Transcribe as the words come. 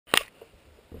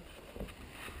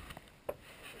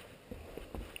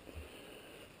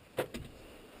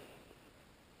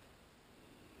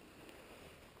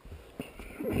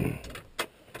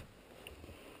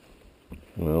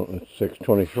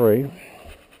6:23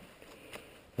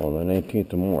 on the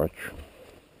 19th of March.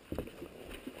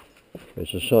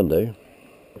 It's a Sunday,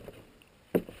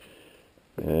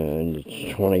 and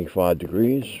it's 25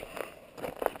 degrees.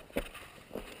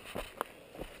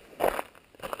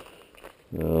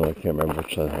 No, I can't remember what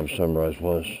time sunrise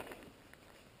was.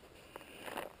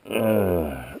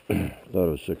 Thought it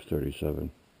was 6:37.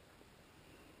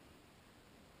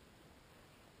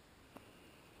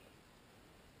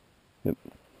 Yep.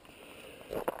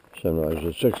 Sunrise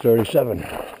is 6:37.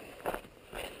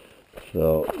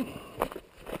 So,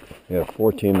 we have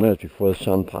 14 minutes before the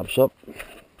sun pops up.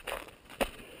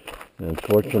 And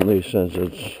fortunately, since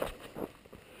it's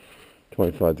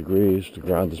 25 degrees, the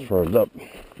ground is firmed up.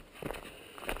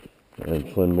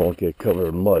 And Flynn won't get covered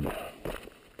in mud.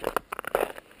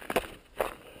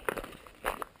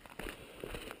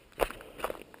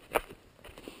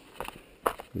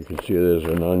 You can see there's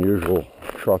an unusual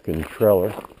truck and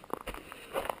trailer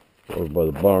over by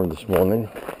the barn this morning.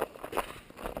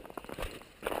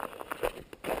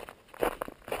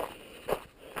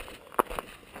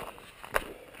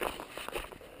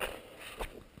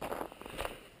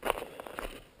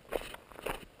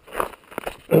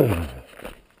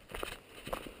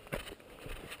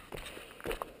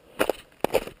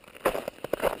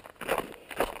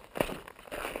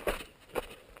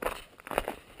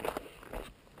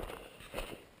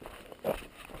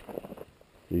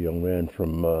 The young man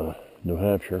from New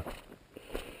Hampshire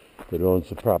that owns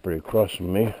the property across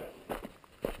from me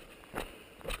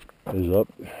is up,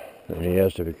 and he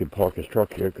asked if he could park his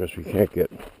truck here because he can't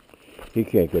get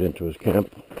into his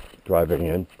camp driving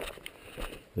in.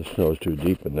 The snow is too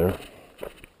deep in there.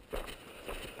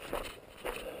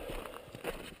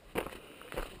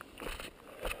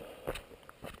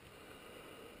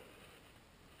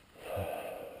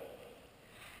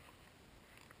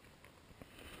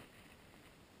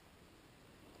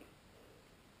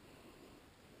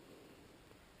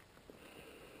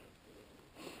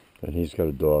 And he's got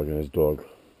a dog, and his dog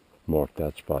marked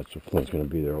that spot, so Flynn's going to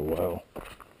be there a while.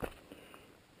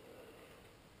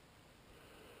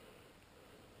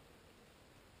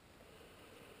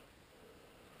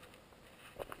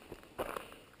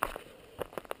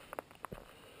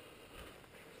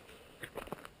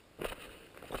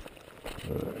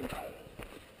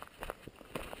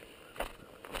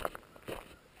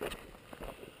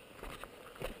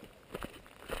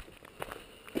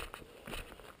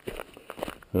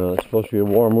 It's supposed to be a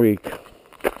warm week,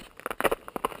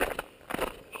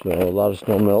 so a lot of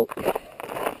snow melt.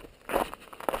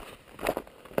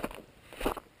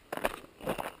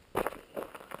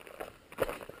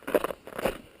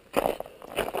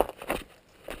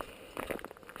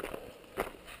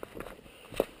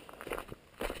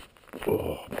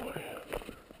 Oh boy.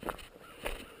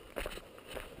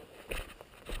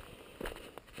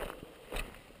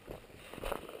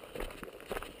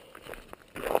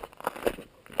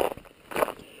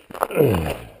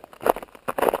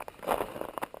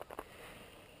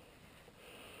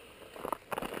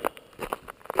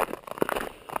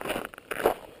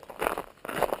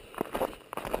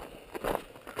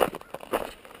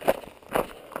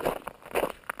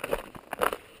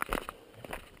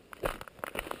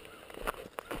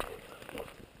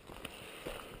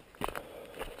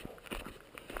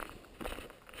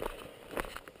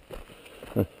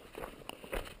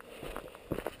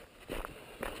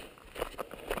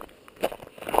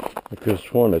 I could have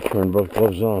sworn I turned both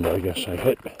gloves on, but I guess I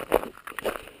hit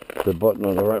the button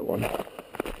on the right one.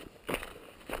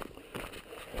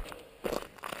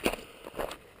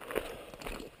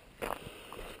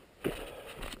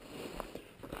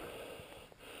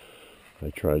 I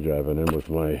tried driving in with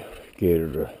my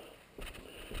gator to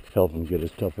help him get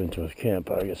his stuff into his camp,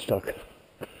 but I get stuck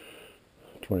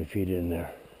 20 feet in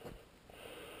there.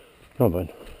 Oh,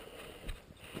 bud.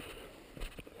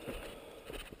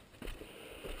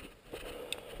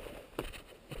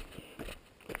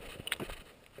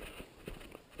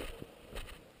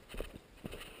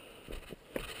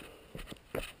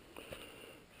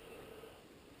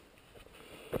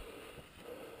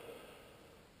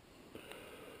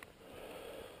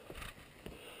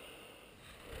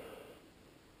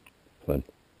 Flynn.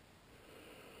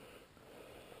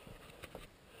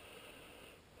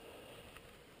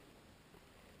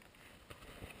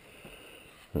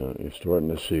 You're starting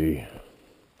to see,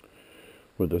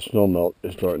 with the snow melt,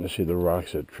 you're starting to see the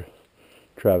rocks that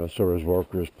Travis or his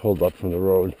workers pulled up from the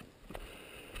road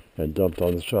and dumped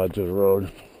on the sides of the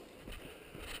road.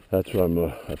 That's what I'm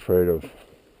afraid of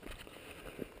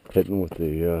hitting with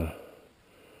the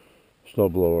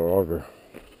snowblower auger.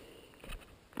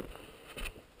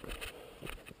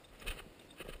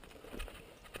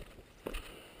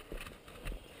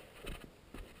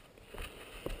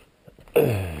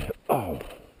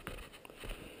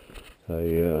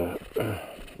 I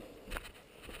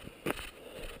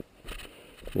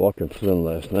walking Flynn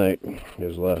last night,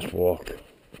 his last walk.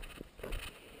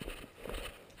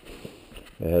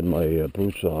 I had my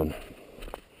boots on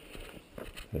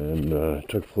and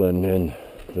took Flynn in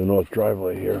the north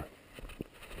driveway here,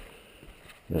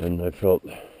 and I felt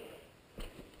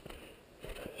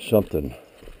something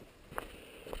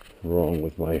wrong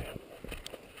with my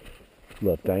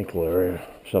left ankle area,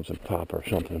 something pop or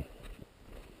something,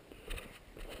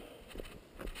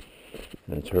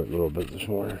 and it's hurt a little bit this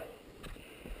morning.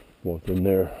 Walked in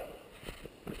there,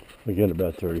 again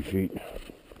about 30 feet.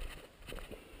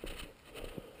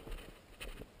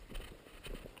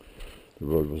 The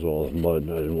road was all mud,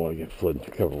 and I didn't want to get Flynn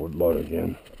covered with mud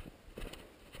again.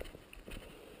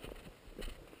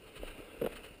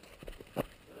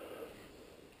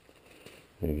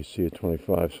 And you can see at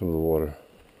 25 some of the water.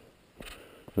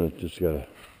 And it just got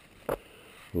a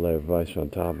layer of ice on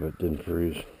top of it, didn't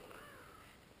freeze.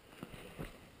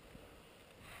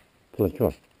 Flynn, come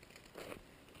on.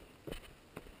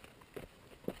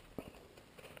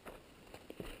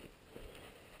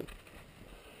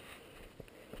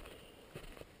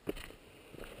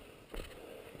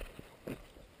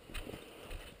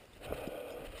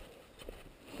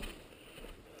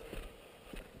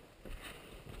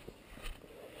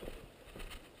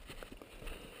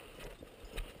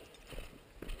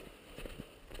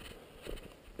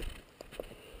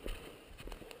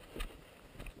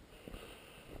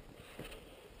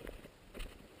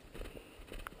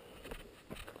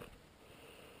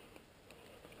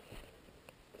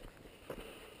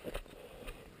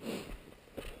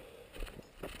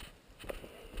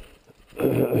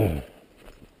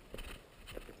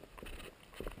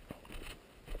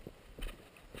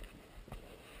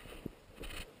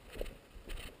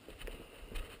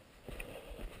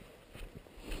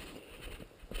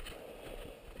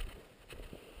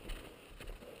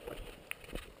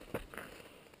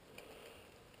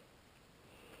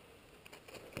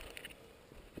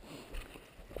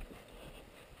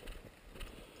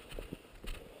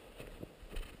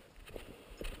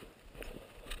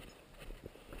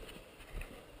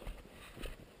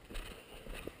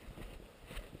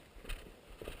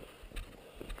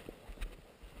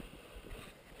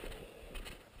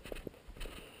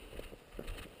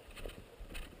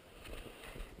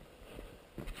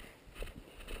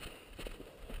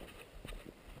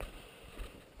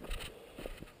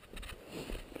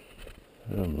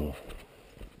 I don't know.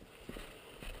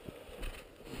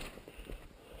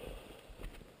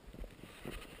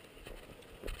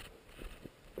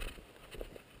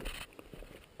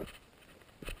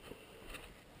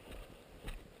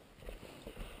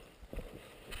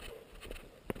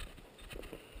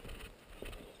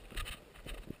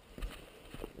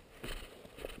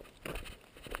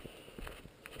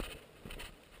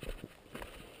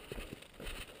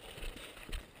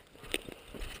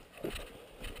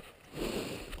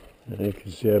 And you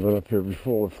can see I've been up here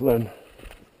before with Flynn.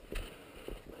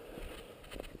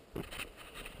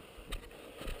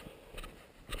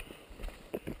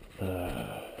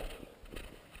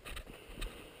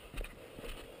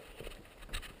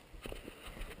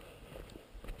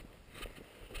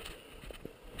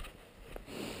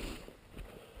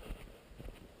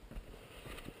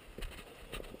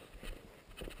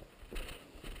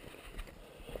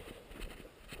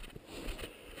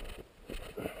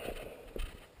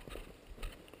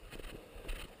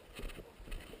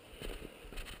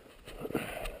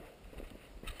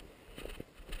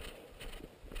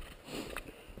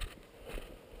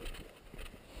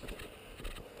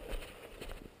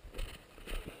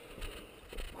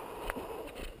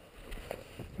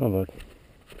 Come on,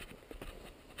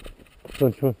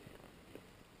 bud. Come on.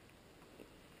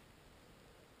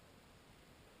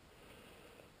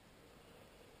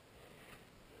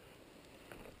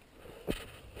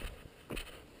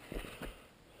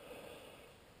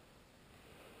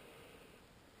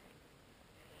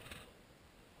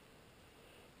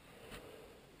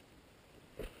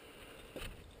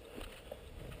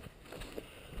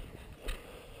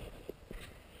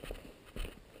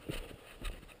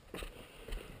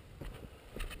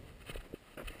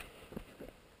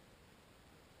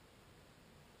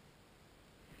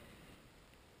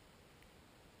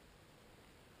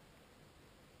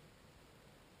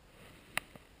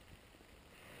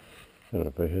 And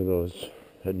if I hear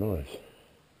that noise,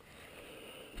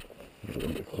 a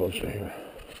little bit closer here.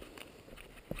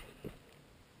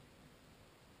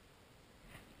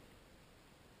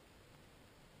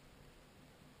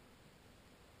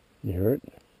 You hear it?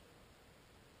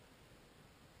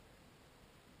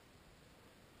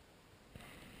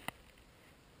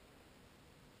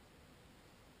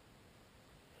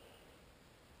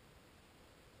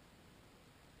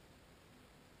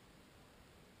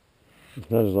 It's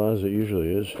not as loud as it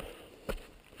usually is.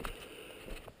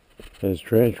 And it's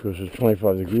strange because it's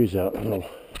 25 degrees out. I don't know.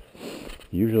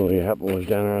 Usually it happens when it's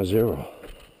down around 0.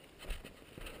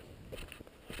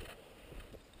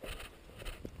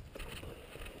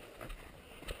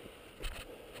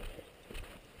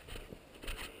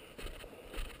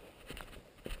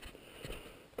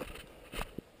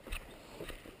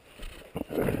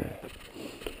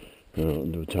 I'll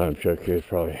do a time check here. It's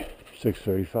probably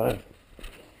 6:35.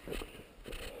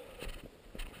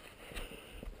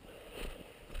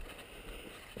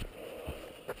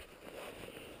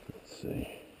 Let's see.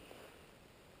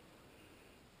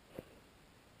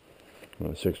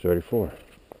 6:34.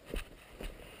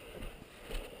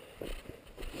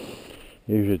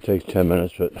 Usually it takes 10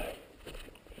 minutes, but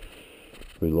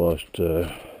we lost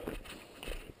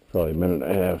probably a minute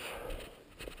and a half.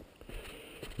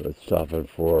 But stopping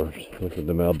for looking at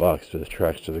the mailbox to the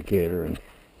tracks to the gator and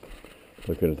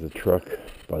looking at the truck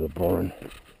by the barn.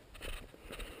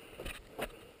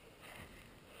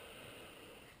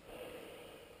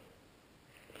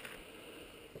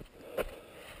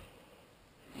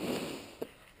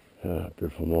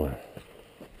 Beautiful morning.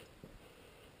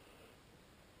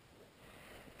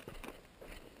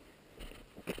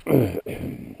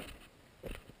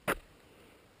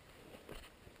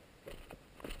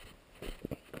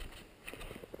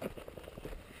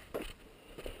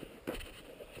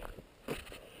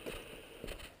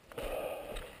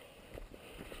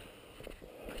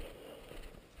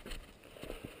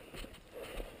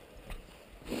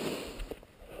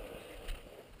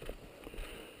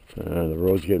 The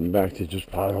road's getting back to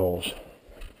just potholes.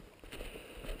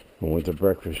 I went to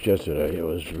breakfast yesterday. It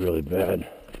was really bad.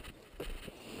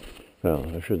 Well,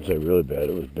 I shouldn't say really bad.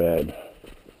 It was bad.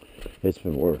 It's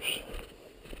been worse.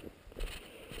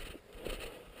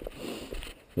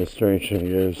 The strange thing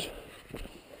is,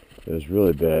 it was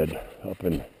really bad up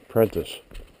in Prentice,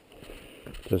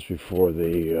 just before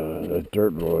the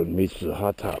dirt road meets the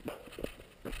hot top.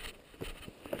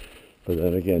 But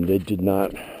then again, they did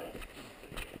not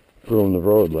broom the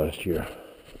road last year,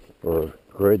 or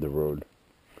grade the road.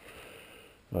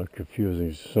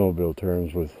 Confusing snowmobile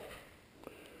terms with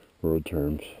road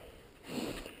terms.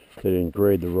 They didn't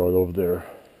grade the road over there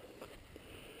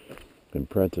in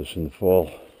Prentice in the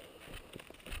fall.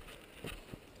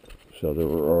 So there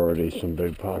were already some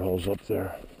big potholes up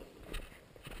there.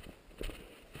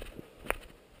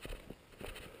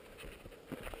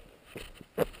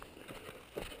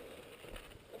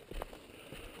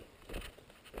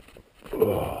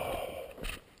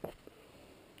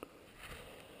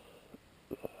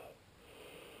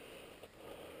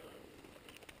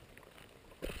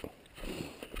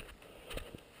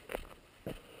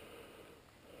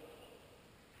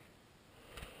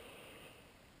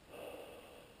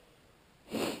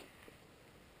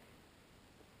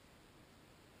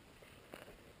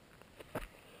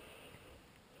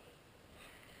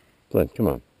 Flynn, come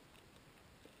on.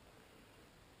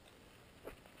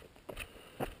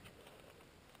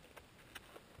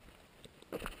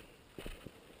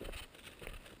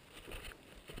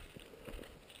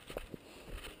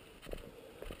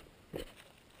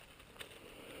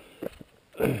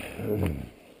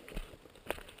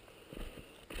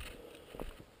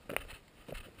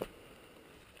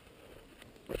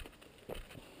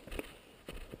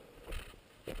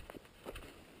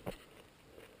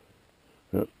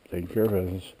 Yep, taking care of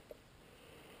business.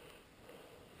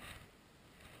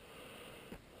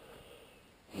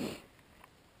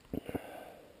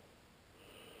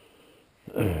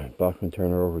 Bachman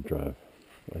Turner Overdrive.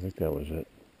 I think that was it.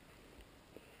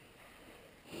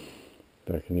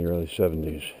 Back in the early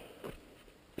 70s.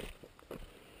 I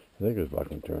think it was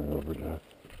Bachman Turner Overdrive.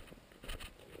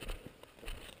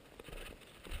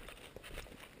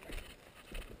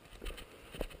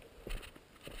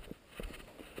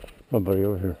 Come on, buddy,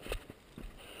 over here.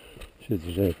 See if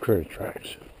there's any critter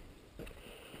tracks.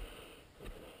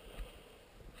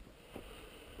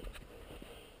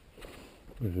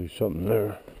 There's something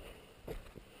there.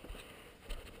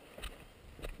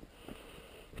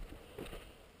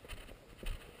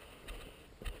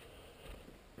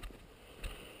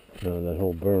 No, that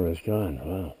whole berm is gone.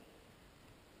 Wow.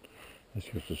 That's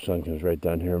because the sun comes right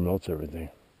down here and melts everything.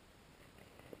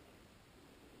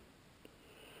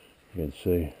 You can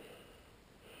see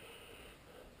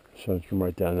the sun comes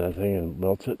right down that thing and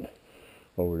melts it.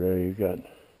 Over there you got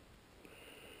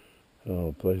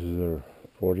places that are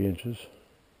 40 inches.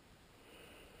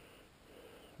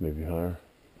 Maybe higher.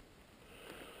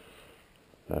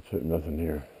 Absolutely nothing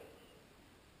here.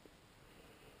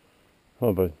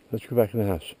 Oh, but let's go back in the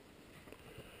house.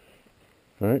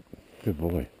 All right? Good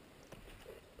boy.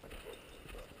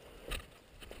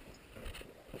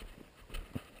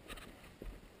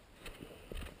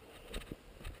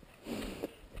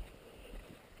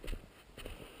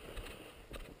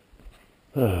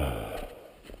 Look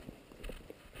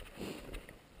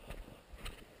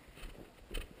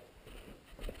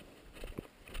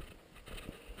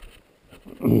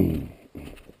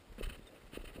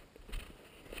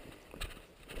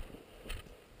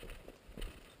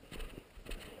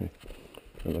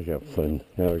how Flynn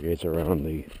navigates around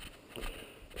the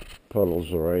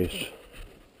puddles of ice.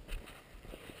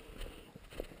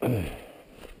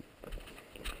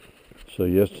 So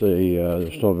yesterday,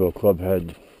 the Snowmobile Club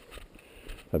had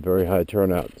a very high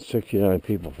turnout, 69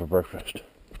 people for breakfast,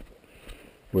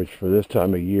 which for this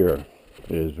time of year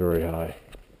is very high.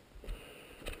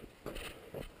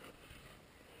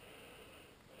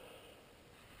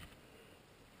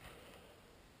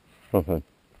 Okay.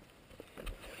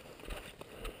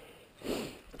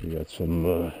 We got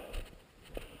some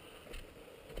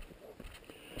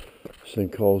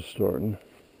sinkholes starting.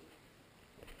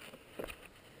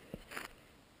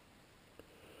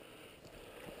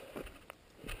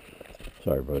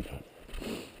 Sorry, bud.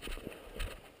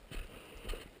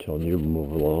 Telling you to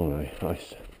move along, I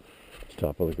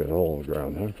stop and look at a hole in the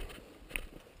ground, huh?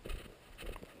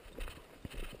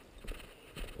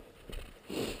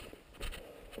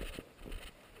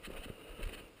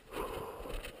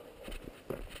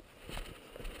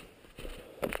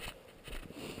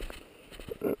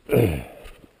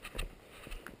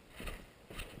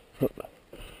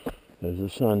 There's the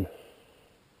sun.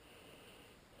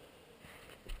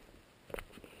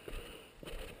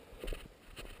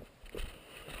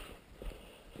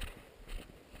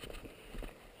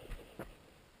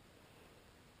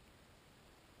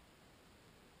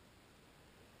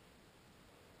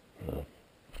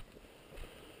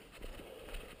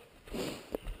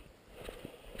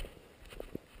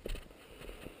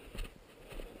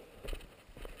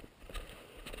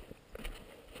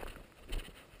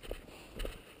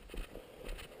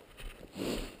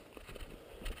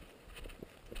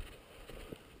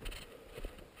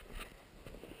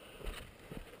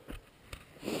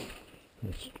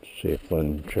 Let's see if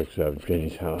Flynn checks out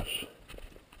Jenny's house.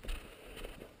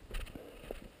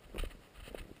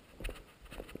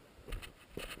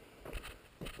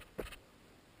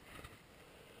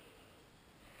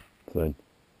 Flynn.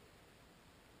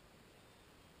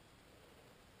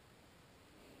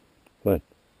 Flynn.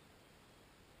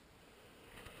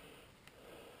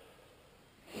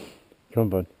 Come on,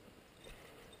 bud.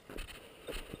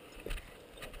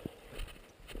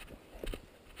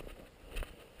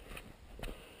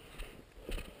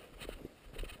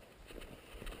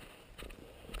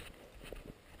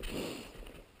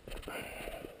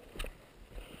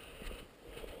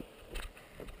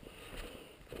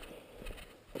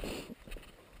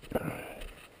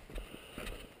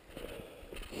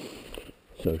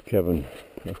 So Kevin,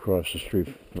 across the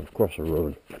street, across the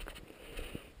road,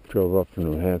 drove up from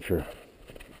New Hampshire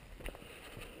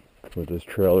with his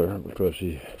trailer because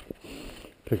he's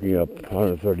picking up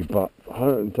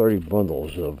 130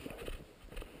 bundles of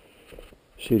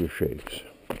cedar shakes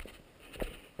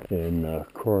in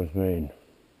Corinth, Maine,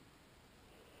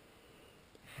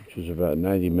 which is about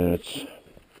 90 minutes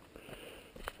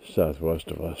southwest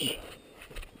of us.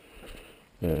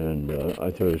 And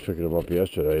I thought he was picking them up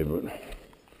yesterday, but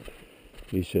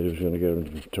he said he was going to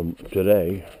get them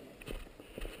today.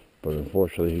 But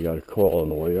unfortunately, he got a call on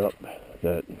the way up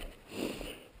that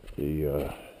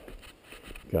the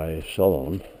guy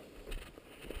selling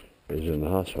is in the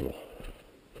hospital.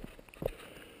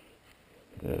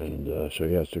 And so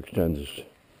he has to extend his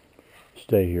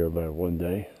stay here by one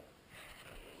day.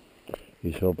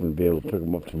 He's hoping to be able to pick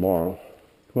him up tomorrow.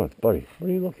 Come on, buddy, what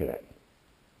are you looking at?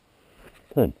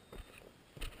 Flynn,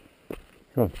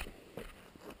 come on.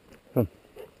 Come.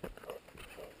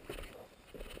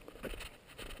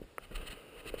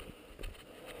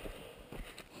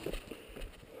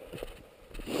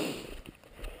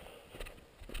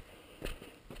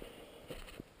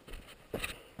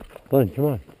 Flynn, come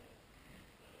on.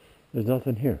 There's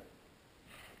nothing here.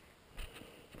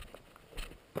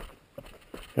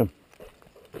 Come.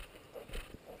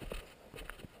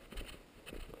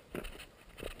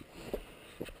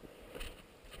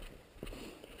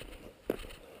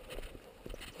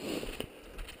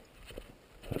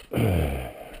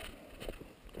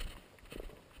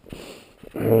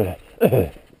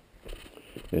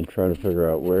 And trying to figure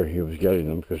out where he was getting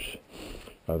them, because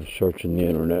I was searching the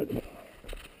internet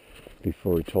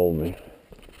before he told me.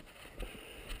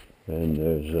 And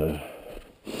there's a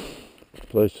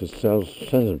place that sends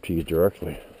them to you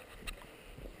directly.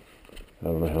 I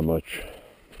don't know how much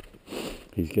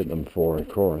he's getting them for in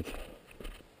Corinth,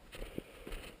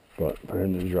 but we're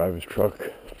in the driver's truck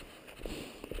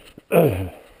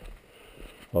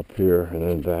up here and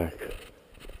then back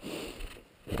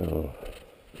Oh,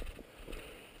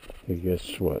 he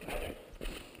gets what?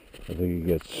 I think he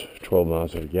gets 12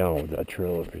 miles a gallon with that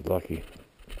trailer if he's lucky.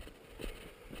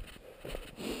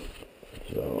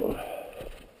 So,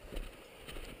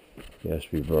 he has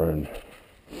to be burned.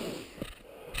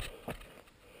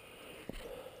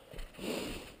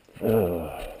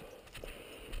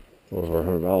 Over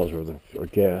 $100 worth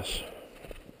of gas.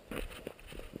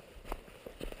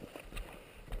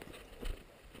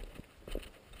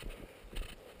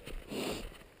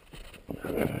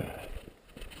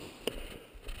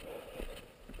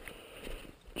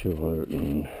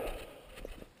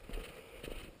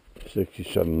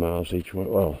 $267 miles each way.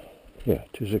 Well, yeah,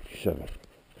 267.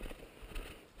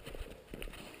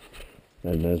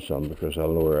 And then some, because I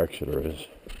know where Exeter is.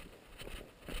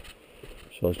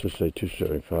 So let's just say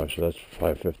 275, so that's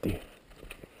 550.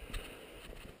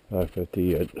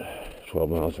 550 at 12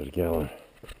 miles a gallon.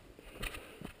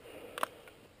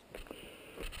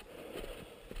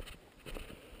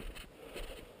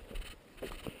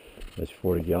 That's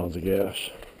 40 gallons of gas.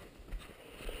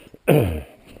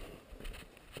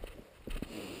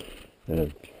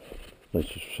 And let's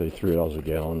just say $3 a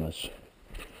gallon, that's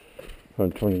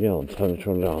 120 gallons,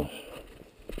 $120.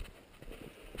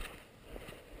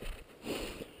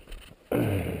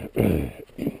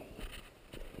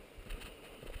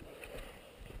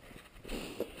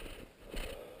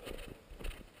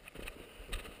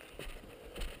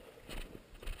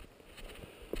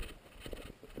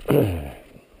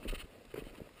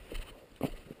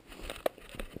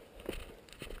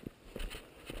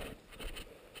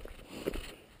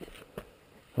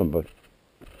 But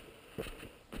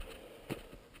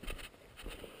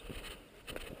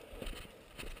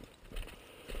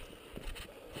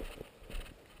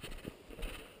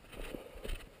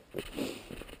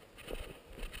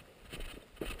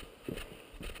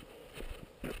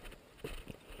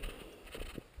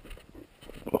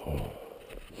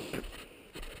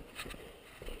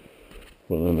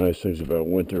one of the nice things about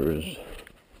winter is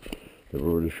the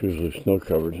road is usually snow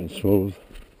covered and smooth.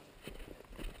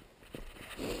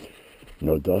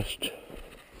 No dust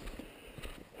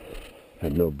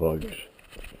and no bugs.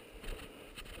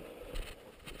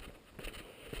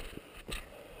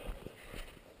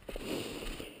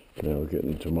 Now we're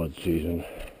getting into mud season,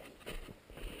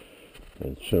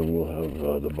 and soon we'll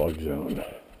have the bugs out.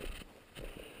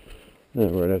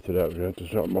 And right after that, we're going to have to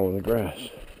start mowing the grass.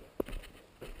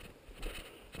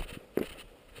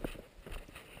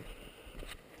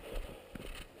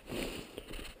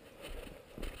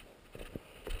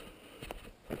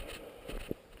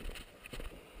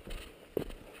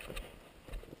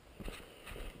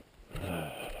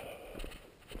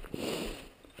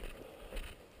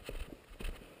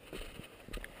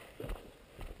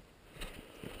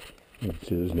 You can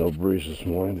see there's no breeze this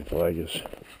morning. The flag is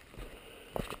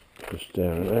just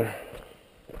down there.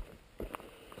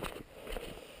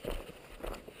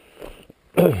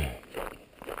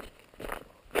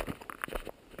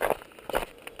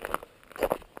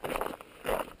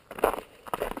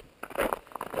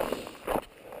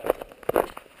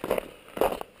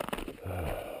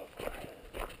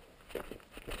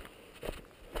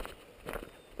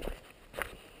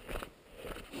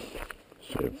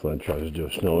 See if Flynn tries to do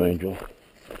a snow angel.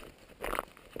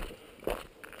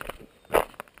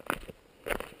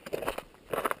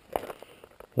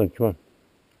 Flynn, come on.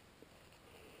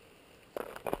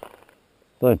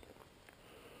 Flynn.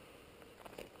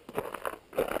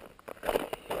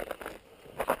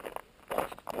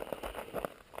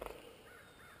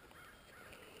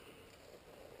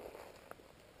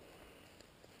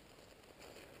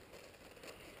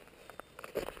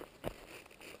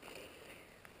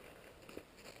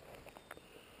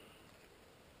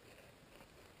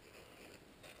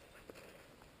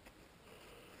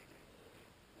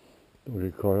 Don't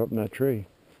get caught up in that tree.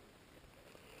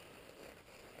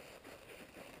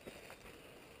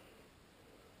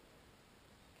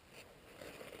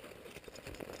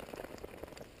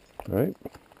 Right?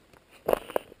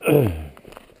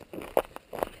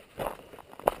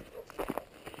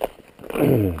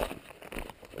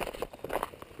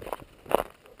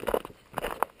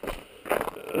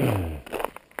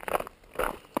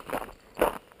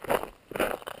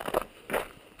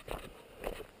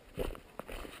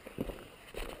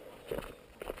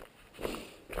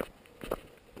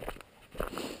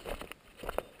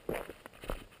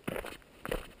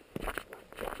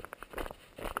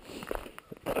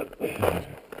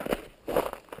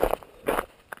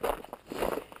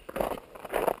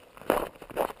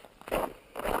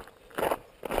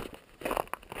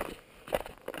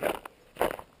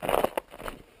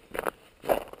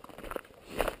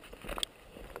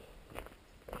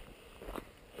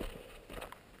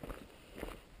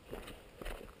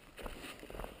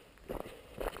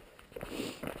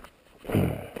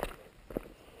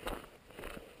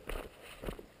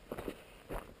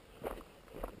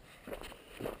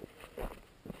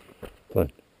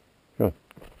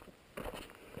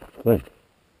 Flynn.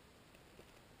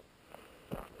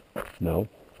 No.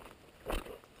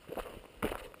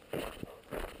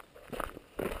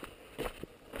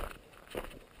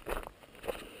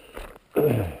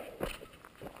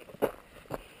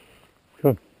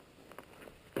 Come.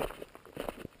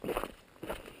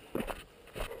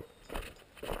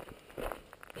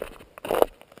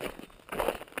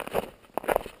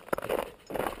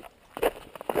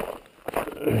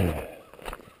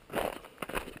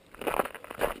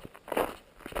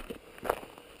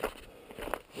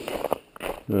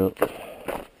 Well,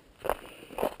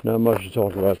 not much to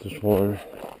talk about this morning.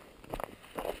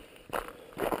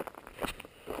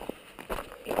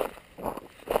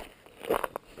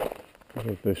 I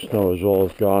think the snow is all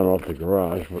gone off the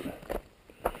garage, but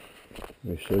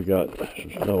we still got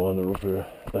some snow on the roof of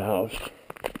the house.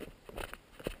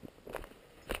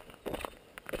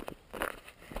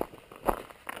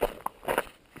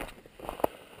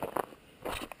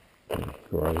 The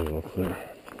garage is up there.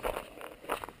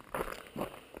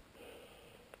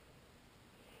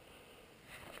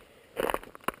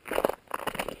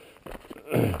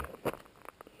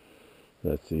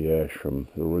 That's the ash from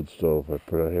the wood stove I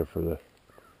put out here for the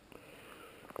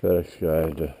FedEx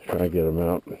guy to try and get him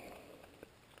out.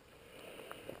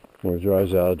 When it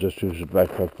dries out, I'll just use the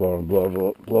backpack blower and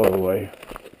blow it away.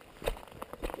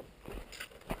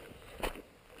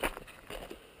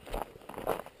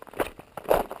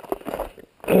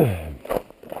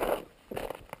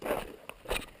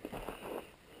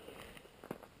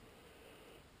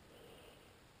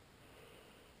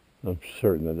 I'm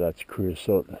certain that that's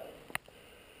creosote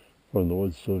from the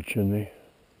wood stove chimney.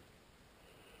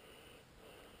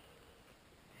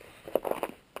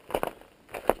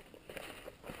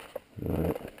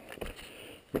 Alright,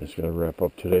 that's going to wrap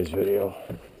up today's video.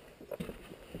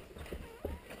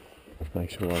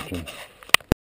 Thanks for watching.